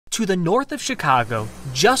To the north of Chicago,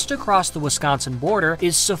 just across the Wisconsin border,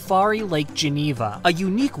 is Safari Lake Geneva, a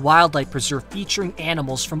unique wildlife preserve featuring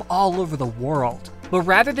animals from all over the world. But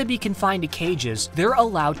rather than be confined to cages, they're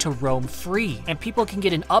allowed to roam free, and people can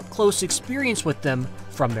get an up-close experience with them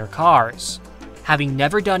from their cars. Having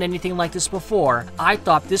never done anything like this before, I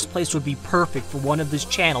thought this place would be perfect for one of this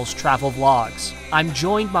channel's travel vlogs. I'm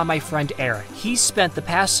joined by my friend Eric. He's spent the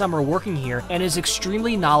past summer working here and is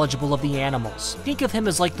extremely knowledgeable of the animals. Think of him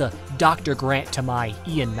as like the Dr. Grant to my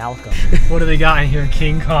Ian Malcolm. What do they got in here?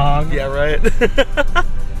 King Kong? Yeah, right.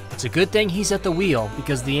 It's a good thing he's at the wheel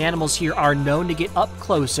because the animals here are known to get up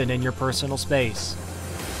close and in your personal space.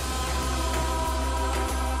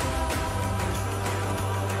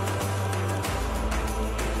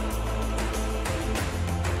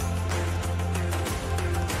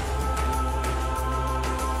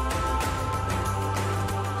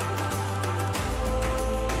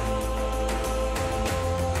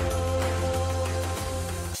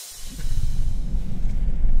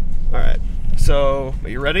 So, are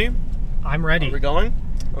you ready? I'm ready. Are we going?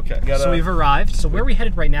 Okay. So we've arrived. So where are we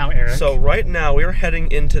headed right now, Eric? So right now we're heading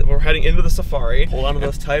into the safari. Hold on to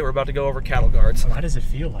those tight. We're about to go over cattle guards. Why does it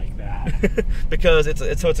feel like that? Because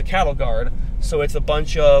it's a cattle guard. So it's a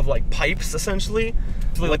bunch of like pipes essentially.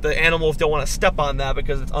 So like the animals don't want to step on that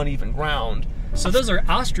because it's uneven ground. So those are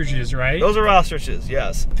ostriches, right? Those are ostriches,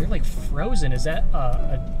 yes. They're like frozen. Is that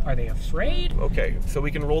are they afraid? Okay, so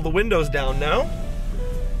we can roll the windows down now.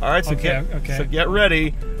 All right, so okay. Get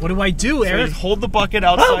ready. What do I do, Eric? So just hold the bucket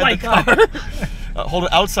outside the car. Hold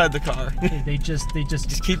it outside the car. Okay, they just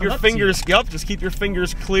keep your fingers. Yep, just keep your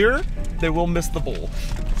fingers clear. They will miss the bowl.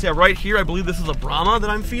 So yeah, right here, I believe this is a Brahma that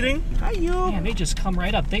I'm feeding. Hi, you. Man, they just come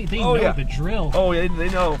right up. They know the drill. Oh yeah, they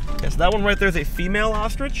know. Yes, that one right there is a female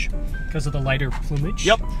ostrich. Because of the lighter plumage.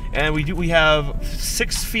 Yep, and we have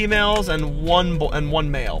 6 females and one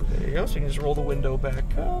male. There you go. So you can just roll the window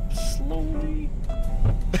back up slowly.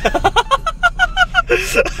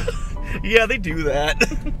 Yeah, they do that.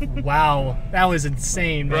 Wow, that was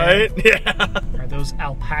insane, man. Right? Yeah. Are those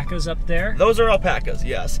alpacas up there? Those are alpacas,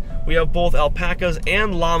 yes. We have both alpacas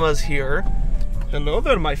and llamas here. Hello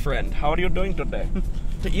there, my friend. How are you doing today?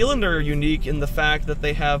 The eland are unique in the fact that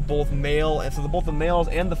they have both both the males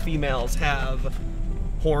and the females have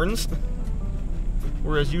horns.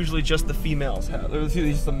 Whereas usually just the females have, or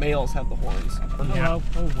just the males have the horns. Yeah.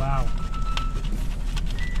 Oh wow.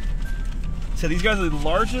 So these guys are the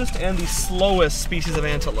largest and the slowest species of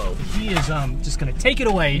antelope. He is just gonna take it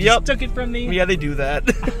away. He just took it from me. Yeah, they do that.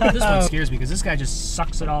 This one scares me because this guy just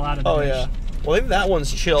sucks it all out of the dish. Yeah. Well, I think that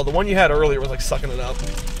one's chill. The one you had earlier was like sucking it up.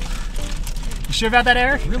 You sure about that,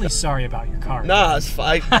 Eric? Really sorry about your car. Nah, it's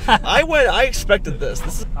fine. I expected this.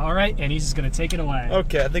 This is all right, and he's just gonna take it away.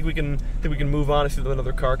 Okay, I think we can move on. I see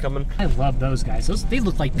another car coming. I love those guys. They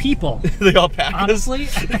look like people. They alpacas. Honestly.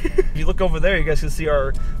 If you look over there, you guys can see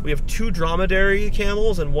we have 2 dromedary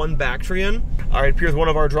camels and 1 Bactrian. All right, it appears one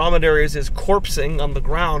of our dromedaries is corpsing on the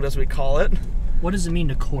ground, as we call it. What does it mean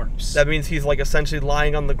to corpse? That means he's like essentially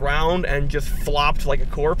lying on the ground and just flopped like a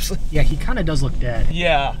corpse. Yeah, he kind of does look dead.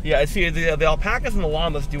 Yeah. I see the alpacas and the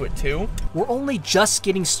llamas do it too. We're only just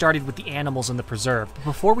getting started with the animals in the preserve, but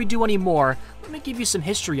before we do any more, let me give you some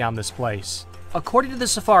history on this place. According to the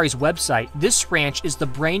Safari's website, this ranch is the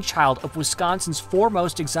brainchild of Wisconsin's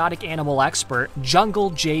foremost exotic animal expert, Jungle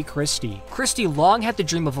J. Christie. Christie long had the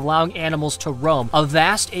dream of allowing animals to roam a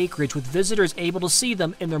vast acreage with visitors able to see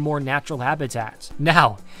them in their more natural habitats.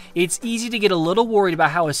 Now, it's easy to get a little worried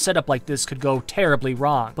about how a setup like this could go terribly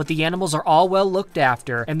wrong, but the animals are all well looked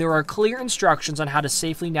after, and there are clear instructions on how to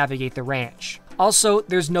safely navigate the ranch. Also,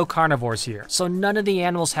 there's no carnivores here, so none of the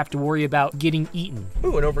animals have to worry about getting eaten.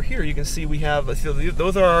 Ooh, and over here you can see we have, those 2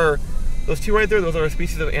 right there, those are a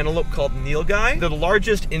species of antelope called nilgai. They're the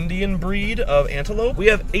largest Indian breed of antelope. We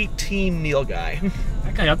have 18 nilgai.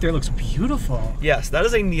 That guy up there looks beautiful. Yes, that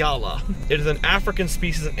is a nyala. It is an African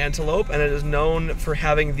species of antelope, and it is known for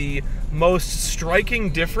having the most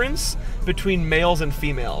striking difference between males and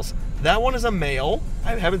females. That one is a male.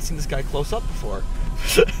 I haven't seen this guy close up before.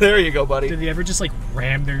 There you go, buddy. Did they ever just like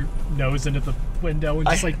ram their nose into the window and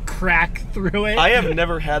just like crack through it? I have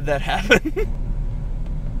never had that happen.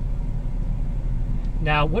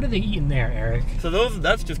 Now, what are they eating there, Eric? So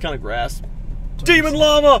that's just kind of grass. Demon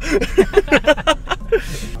llama!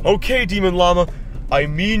 Okay, demon llama. I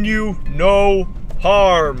mean you no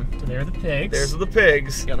harm. So there are the pigs. There's the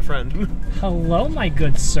pigs. Got a friend. Hello, my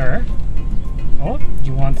good sir. Oh,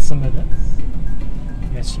 you want some of this?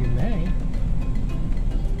 Yes, you may.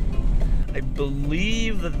 I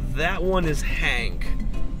believe that one is Hank.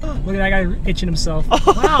 Look at that guy itching himself. Wow,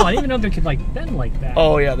 I didn't even know they could like bend like that.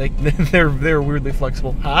 Oh yeah, they're weirdly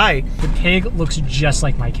flexible. Hi. The pig looks just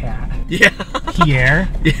like my cat. Yeah. Pierre.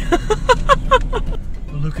 Yeah.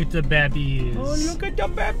 Look at the babies. Oh, look at the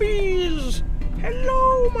babies.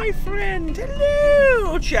 Hello, my friend.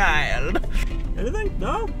 Hello, child. Anything?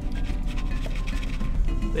 No?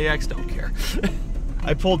 The X don't care.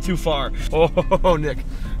 I pulled too far. Oh, Nick.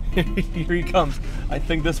 Here he comes. I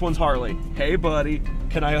think this one's Harley. Hey, buddy.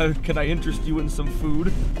 Can I interest you in some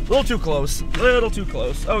food? A little too close. Little too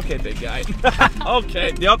close. Okay, big guy.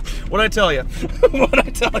 Okay. Yep. What'd I tell you? What'd I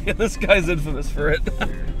tell you? This guy's infamous for it.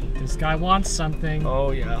 This guy wants something.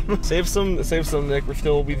 Oh yeah. Save some, Nick.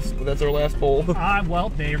 That's our last bowl. Well,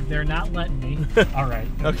 they're not letting me. All right.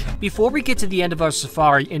 Okay. Before we get to the end of our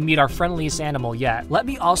safari and meet our friendliest animal yet, let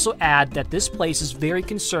me also add that this place is very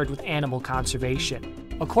concerned with animal conservation.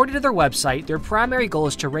 According to their website, their primary goal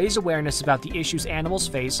is to raise awareness about the issues animals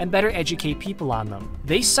face and better educate people on them.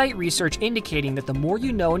 They cite research indicating that the more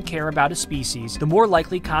you know and care about a species, the more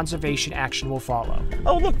likely conservation action will follow.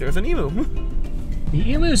 Oh look, there's an emu.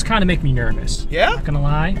 The emus kind of make me nervous. Yeah? Not gonna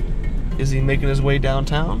lie. Is he making his way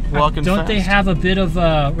downtown? Walking Don't fast? they have a bit of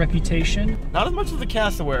a reputation? Not as much as the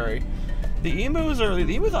cassowary. The emus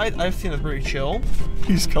I've seen are pretty chill.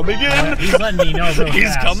 He's coming in. He's letting me know real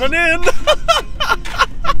He's fast. coming in.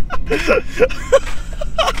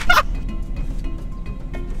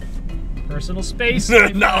 Personal space.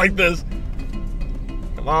 Not like this.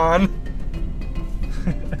 Come on.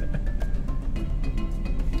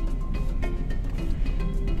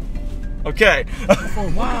 Okay.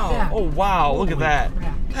 Oh wow. Oh wow, look at Holy that.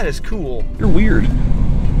 crap. That is cool. You're weird.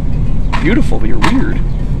 Beautiful, but you're weird.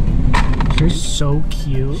 You're so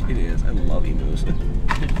cute. It is. I love emus.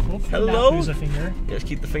 Hello? Lose a finger. You guys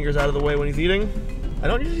keep the fingers out of the way when he's eating. I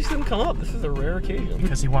don't usually see him come up. This is a rare occasion.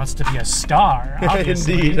 Because he wants to be a star,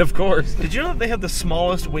 obviously. Indeed, of course. Did you know that they have the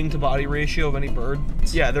smallest wing to body ratio of any bird?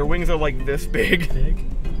 Yeah, their wings are like this big. Big.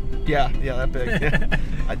 Yeah, that big. Yeah.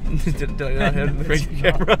 Did I not have the right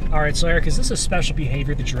camera? Alright, so Eric, is this a special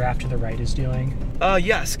behavior the giraffe to the right is doing?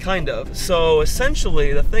 Yes, kind of. So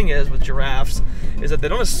essentially, the thing is with giraffes is that they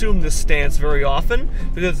don't assume this stance very often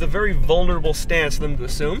because it's a very vulnerable stance for them to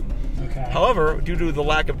assume. Okay. However, due to the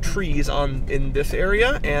lack of trees in this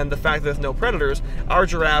area and the fact that there's no predators, our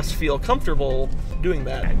giraffes feel comfortable doing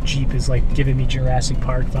that. That Jeep is like giving me Jurassic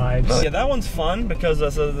Park vibes. Yeah, that one's fun because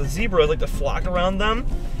the zebras like to flock around them,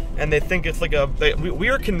 and they think it's like we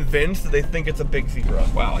are convinced that they think it's a big zebra.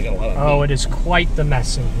 Wow, I got a lot of Oh, it is quite the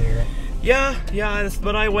mess in here. Yeah,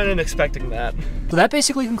 but I went in expecting that. So that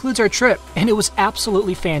basically concludes our trip, and it was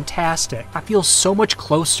absolutely fantastic. I feel so much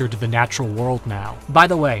closer to the natural world now. By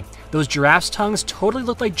the way, those giraffes' tongues totally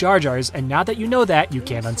look like Jar Jar's, and now that you know that, you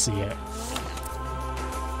can't unsee it.